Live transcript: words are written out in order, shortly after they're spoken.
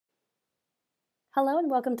Hello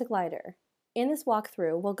and welcome to GLIDR. In this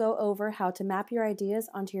walkthrough, we'll go over how to map your ideas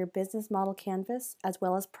onto your business model canvas as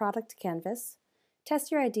well as product canvas,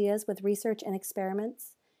 test your ideas with research and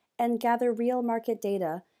experiments, and gather real market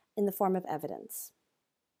data in the form of evidence.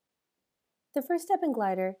 The first step in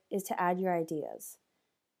GLIDR is to add your ideas.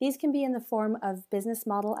 These can be in the form of business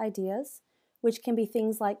model ideas, which can be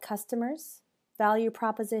things like customers, value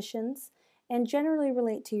propositions, and generally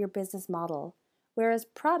relate to your business model, whereas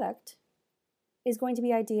product is going to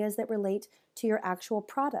be ideas that relate to your actual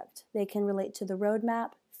product. They can relate to the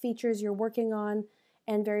roadmap, features you're working on,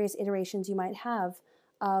 and various iterations you might have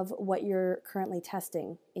of what you're currently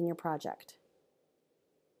testing in your project.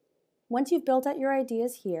 Once you've built out your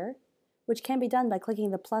ideas here, which can be done by clicking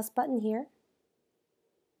the plus button here,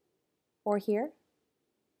 or here,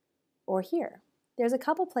 or here. There's a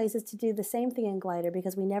couple places to do the same thing in GLIDR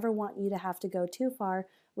because we never want you to have to go too far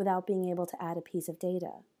without being able to add a piece of data.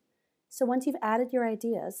 So once you've added your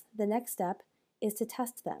ideas, the next step is to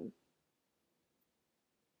test them.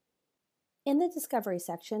 In the Discovery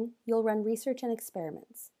section, you'll run research and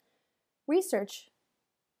experiments. Research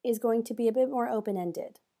is going to be a bit more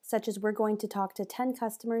open-ended, such as we're going to talk to 10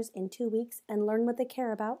 customers in 2 weeks and learn what they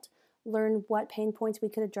care about, learn what pain points we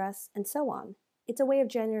could address, and so on. It's a way of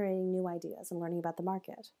generating new ideas and learning about the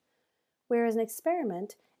market. Whereas an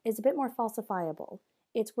experiment is a bit more falsifiable.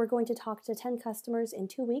 We're going to talk to 10 customers in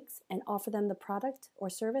 2 weeks and offer them the product or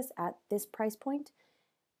service at this price point,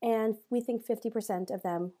 and we think 50% of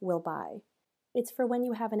them will buy. It's for when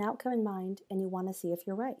you have an outcome in mind and you want to see if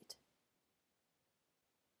you're right.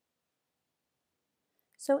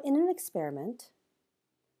 So in an experiment,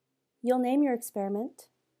 you'll name your experiment,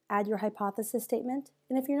 add your hypothesis statement,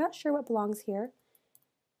 and if you're not sure what belongs here,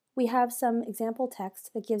 we have some example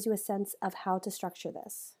text that gives you a sense of how to structure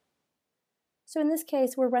this. So in this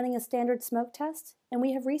case, we're running a standard smoke test, and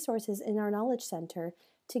we have resources in our Knowledge Center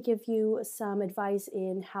to give you some advice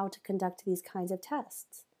in how to conduct these kinds of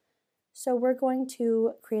tests. So we're going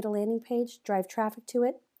to create a landing page, drive traffic to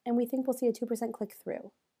it, and we think we'll see a 2%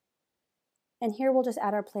 click-through. And here we'll just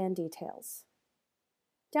add our plan details.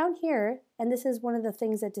 Down here, and this is one of the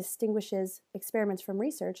things that distinguishes experiments from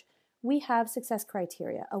research, we have success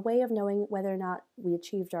criteria, a way of knowing whether or not we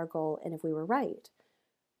achieved our goal and if we were right.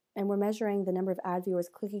 And we're measuring the number of ad viewers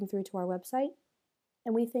clicking through to our website,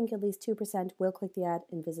 and we think at least 2% will click the ad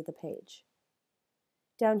and visit the page.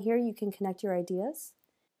 Down here, you can connect your ideas.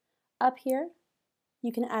 Up here,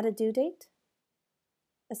 you can add a due date,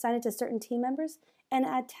 assign it to certain team members, and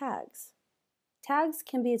add tags. Tags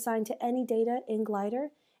can be assigned to any data in GLIDR,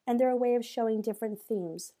 and they're a way of showing different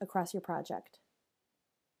themes across your project.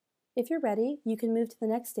 If you're ready, you can move to the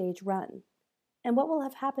next stage, Run. And what will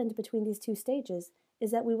have happened between these two stages is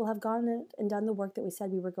that we will have gone and done the work that we said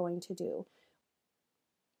we were going to do.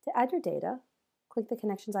 To add your data, click the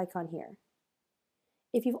connections icon here.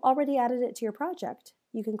 If you've already added it to your project,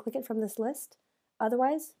 you can click it from this list.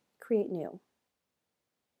 Otherwise, create new.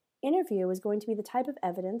 Interview is going to be the type of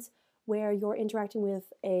evidence where you're interacting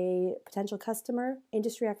with a potential customer,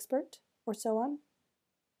 industry expert, or so on.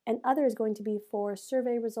 And other is going to be for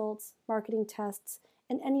survey results, marketing tests,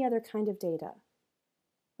 and any other kind of data.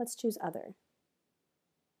 Let's choose Other.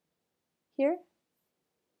 Here,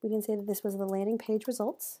 we can say that this was the landing page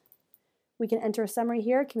results. We can enter a summary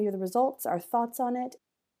here, it can be the results, our thoughts on it.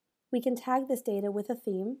 We can tag this data with a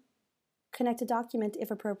theme, connect a document if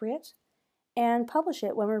appropriate, and publish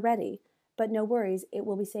it when we're ready. But no worries, it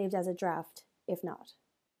will be saved as a draft if not.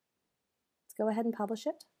 Let's go ahead and publish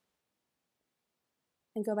it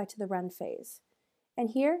and go back to the run phase. And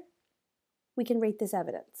here, we can rate this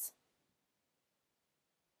evidence.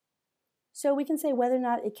 So we can say whether or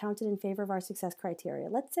not it counted in favor of our success criteria.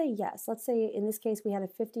 Let's say yes. Let's say in this case we had a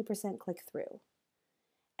 50% click-through.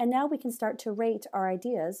 And now we can start to rate our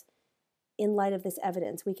ideas in light of this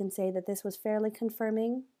evidence. We can say that this was fairly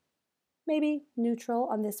confirming, maybe neutral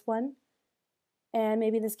on this one, and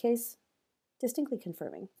maybe in this case, distinctly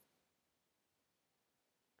confirming.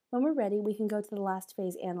 When we're ready, we can go to the last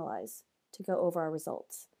phase, Analyze, to go over our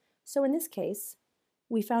results. So in this case,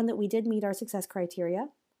 we found that we did meet our success criteria.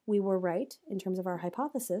 We were right in terms of our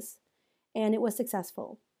hypothesis, and it was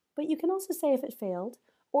successful. But you can also say if it failed,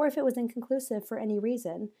 or if it was inconclusive for any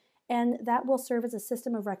reason, and that will serve as a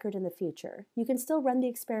system of record in the future. You can still run the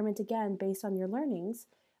experiment again based on your learnings,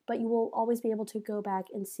 but you will always be able to go back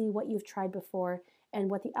and see what you've tried before and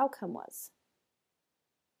what the outcome was.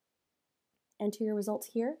 Enter your results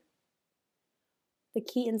here. The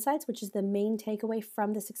key insights, which is the main takeaway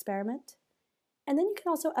from this experiment. And then you can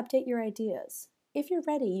also update your ideas. If you're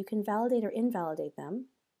ready, you can validate or invalidate them,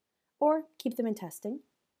 or keep them in testing.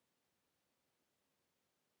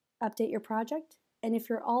 Update your project, And if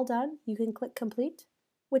you're all done, you can click complete,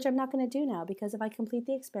 which I'm not going to do now because if I complete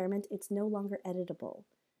the experiment, it's no longer editable.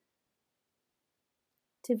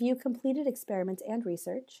 To view completed experiments and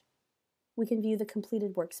research, we can view the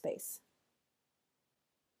completed workspace.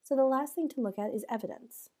 So the last thing to look at is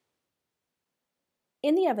evidence.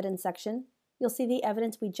 In the evidence section, you'll see the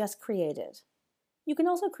evidence we just created. You can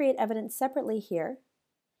also create evidence separately here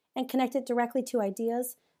and connect it directly to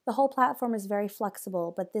ideas. The whole platform is very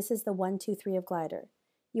flexible, but this is the 1, 2, 3 of GLIDR.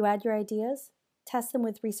 You add your ideas, test them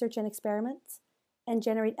with research and experiments, and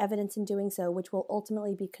generate evidence in doing so, which will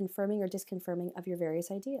ultimately be confirming or disconfirming of your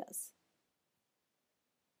various ideas.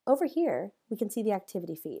 Over here, we can see the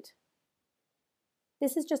activity feed.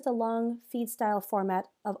 This is just a long feed style format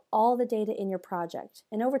of all the data in your project,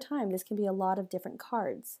 and over time this can be a lot of different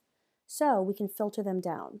cards. So we can filter them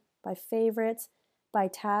down by favorites, by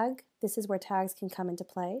tag. This is where tags can come into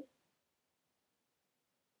play,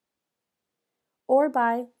 or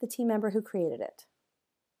by the team member who created it.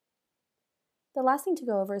 The last thing to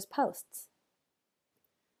go over is posts.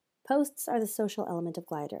 Posts are the social element of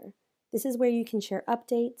GLIDR. This is where you can share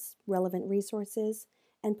updates, relevant resources,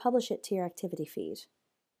 and publish it to your activity feed.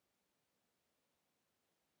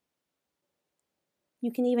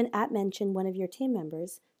 You can even @mention one of your team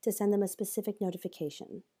members to send them a specific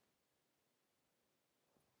notification.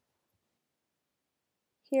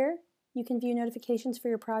 Here, you can view notifications for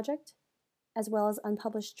your project, as well as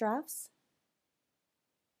unpublished drafts,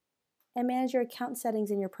 and manage your account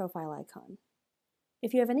settings in your profile icon.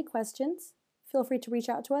 If you have any questions, feel free to reach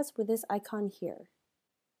out to us with this icon here.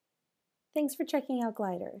 Thanks for checking out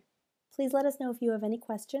GLIDR. Please let us know if you have any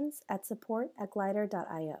questions at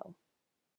support@GLIDR.IO.